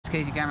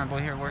Casey Camera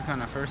Boy here working on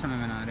the First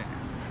Amendment audit.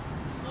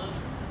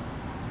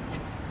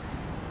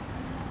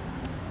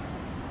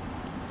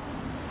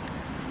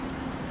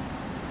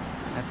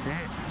 That's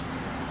it.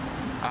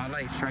 All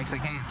light strikes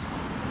again.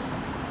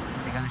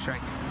 Is he gonna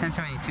strike?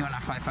 1072 on a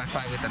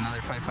 555 with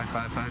another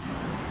 5555.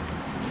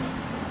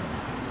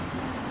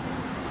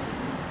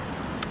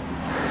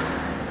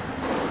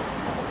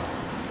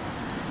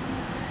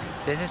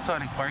 This is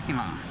public parking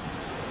lot.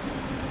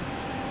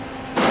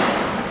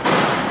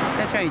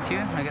 1072.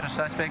 I got a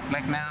suspect,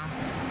 black male,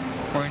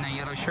 wearing a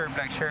yellow shirt,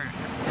 black shirt.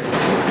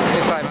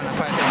 55 on the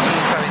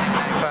 513, probably the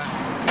 95.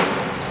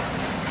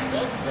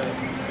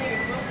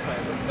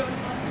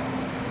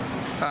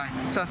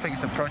 Suspect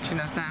is approaching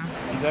us now.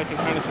 He's acting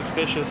kind of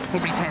suspicious.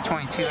 We'll be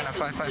 1022 on a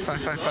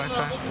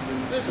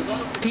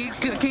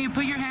 55555. Can you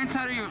put your hands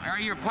out of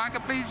your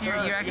pocket, please? You're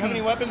you have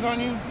any weapons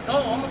on you?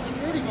 No, I'm a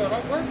security guard.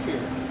 I work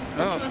here.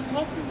 What are you guys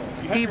talking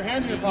about? You have your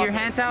hands in your pocket. Your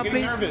hands out,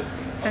 please. Nervous.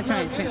 That's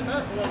right. Bro, you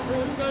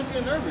guys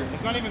get nervous.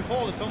 It's not even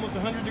cold. It's almost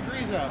 100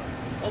 degrees out.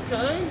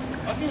 Okay.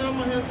 I can have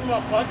my hands in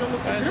my pocket. I'm a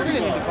security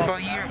guard.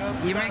 But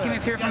you're making me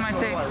fear for my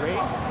safety.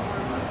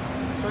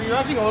 So you're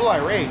acting a little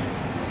irate.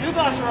 You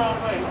guys are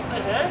irate. What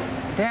the heck?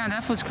 Damn,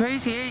 that was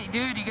crazy. Hey,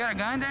 dude, you got a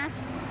gun there?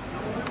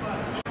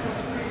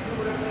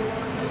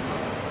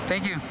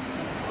 Thank you.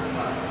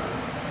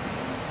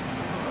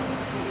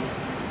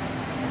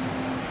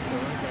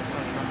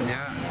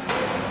 Yeah.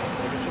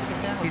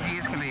 He's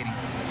de-escalating.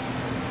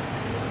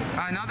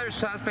 Another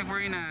suspect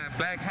wearing a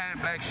black hat,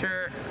 black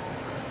shirt,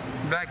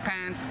 black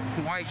pants,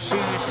 white shoes.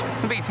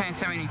 It'll be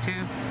 1072.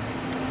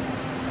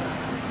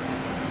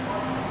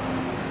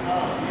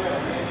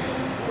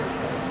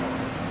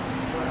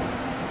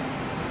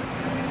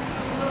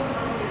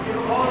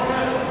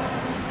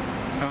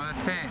 Oh,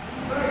 that's it.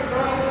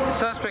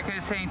 Suspect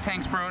is saying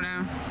thanks, bro,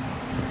 now.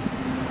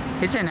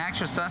 It's an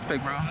actual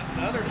suspect, bro.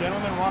 The other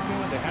gentleman walking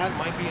with the hat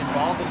might be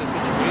involved in the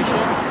situation.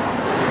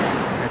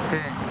 That's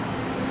it.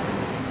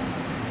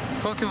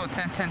 Possible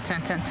 10, 10,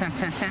 10, 10, 10,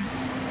 10, 10.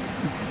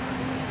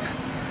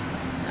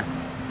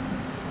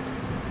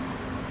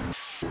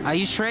 Are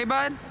you straight,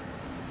 bud?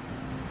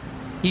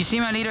 You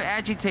seem a little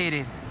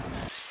agitated.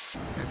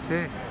 That's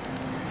it.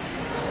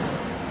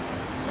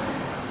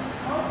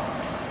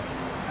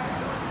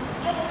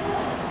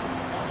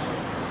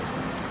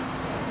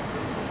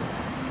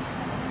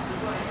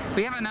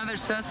 We have another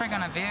suspect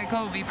on a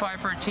vehicle,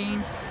 V513,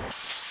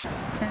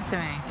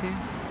 1072.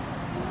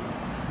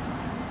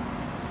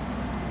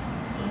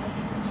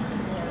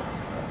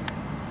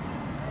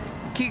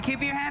 Can you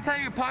keep your hands out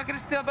of your pocket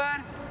still,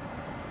 bud?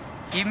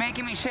 You're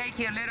making me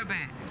shaky a little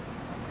bit.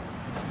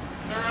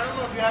 Sir, I don't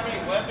know if you have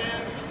any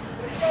weapons.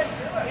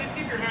 Please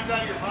keep your hands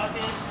out of your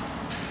pocket.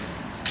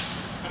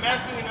 I'm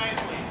asking you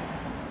nicely.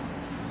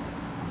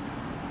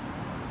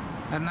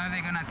 I don't know if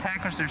they're gonna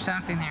attack us or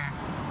something here.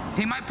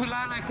 He might pull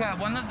out like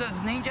one of those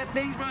ninja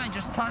things, bro, and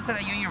just toss it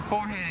at you in your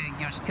forehead and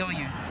just kill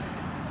you.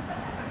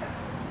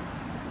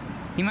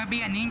 He might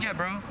be a ninja,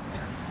 bro.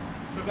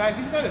 So guys,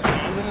 he's got his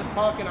hands in his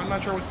pocket. I'm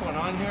not sure what's going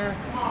on here.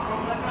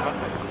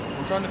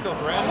 I'm starting to feel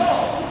threatened.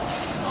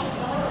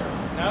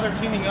 Now they're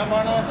teaming up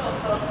on us.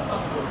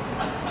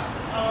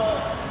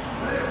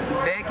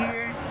 Back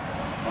here.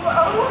 Who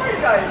are you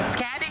guys? Is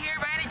Candy here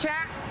by any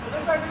chance? It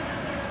looks like you're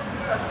just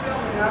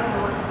filming. I don't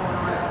know what's going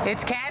on.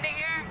 It's Candy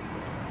here?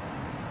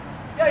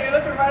 Yeah, you're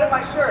looking right at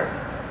my shirt.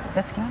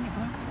 That's Candy,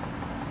 bro.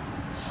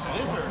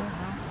 That is her.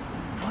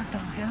 What the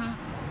hell?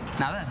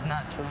 No, that's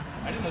not true.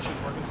 I didn't know she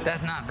was working today.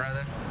 That's not,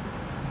 brother.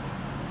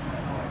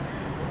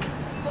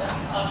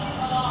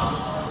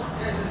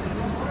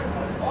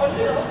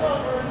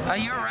 Are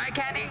you alright,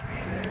 Candy?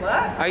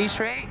 What? Are you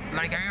straight?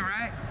 Like, are you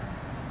alright?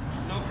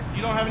 No,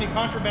 you don't have any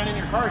contraband in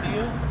your car, do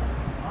you?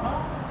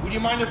 Would you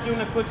mind us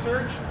doing a quick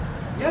search?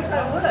 Yes,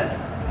 I would.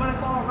 You want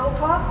to call a roll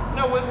cop?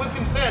 No, with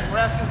consent. We're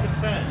asking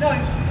consent. No, you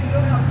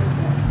don't have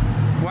consent.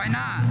 Why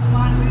not? Come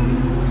on, dude.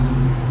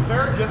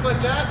 Sir, just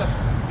like that? That's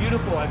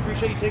beautiful. I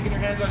appreciate you taking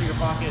your hands out of your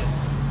pocket.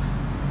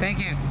 Thank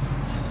you.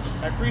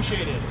 I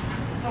appreciate it.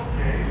 It's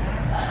okay.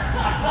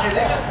 Hey,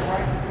 they got the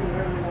right to do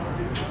whatever they want to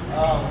do.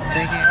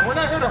 Thank you. We're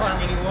not here to harm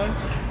anyone.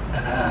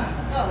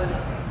 No, they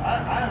don't. I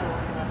don't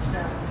even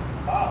understand what this is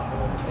about,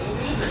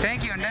 though.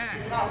 Thank you, Ned.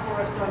 It's not for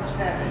us to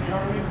understand it, you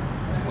know what I mean?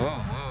 Whoa,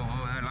 whoa,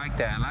 whoa. I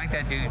like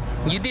that, dude.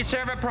 You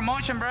deserve a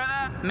promotion,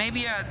 brother.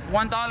 Maybe a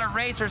 $1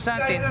 raise or You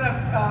something. guys in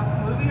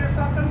a movie or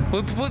something?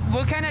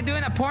 We're kind of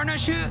doing a porno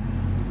shoot.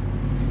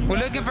 We're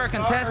looking for a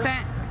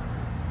contestant.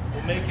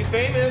 We'll make you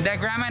famous. That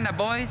grandma and the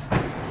boys.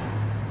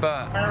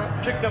 But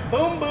Chicka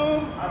boom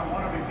boom. I don't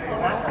want to be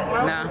famous.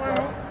 no.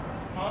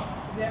 Huh?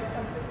 Did you ever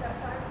come fix that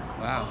side?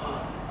 Wow.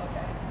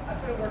 Okay. I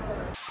put a work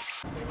order.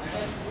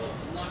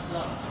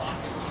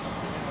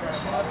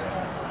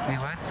 Wait,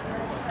 what?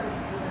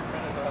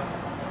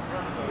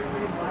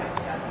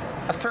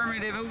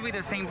 Affirmative. It will be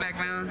the same black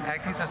man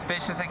acting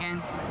suspicious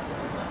again.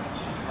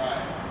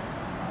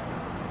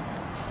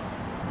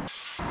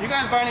 You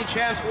guys, by any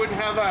chance, wouldn't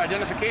have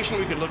identification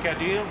we could look at,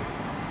 do you?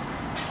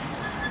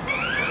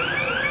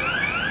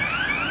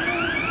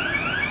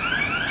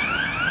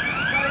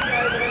 Sorry,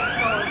 guys,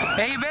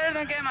 Hey, you better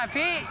don't get my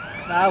feet.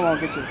 Nah, I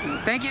won't get your feet.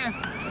 Thank you.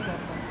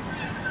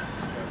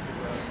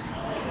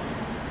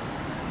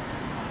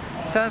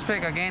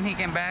 Suspect again, he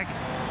came back.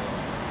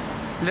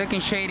 Looking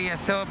shady as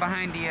so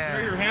behind the...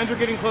 Your hands are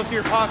getting close to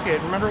your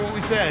pocket. Remember what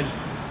we said.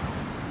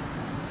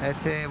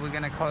 That's it, we're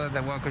gonna call it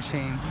the walk of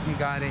shame. He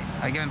got it.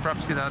 I give him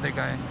props to the other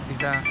guy.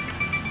 He's out.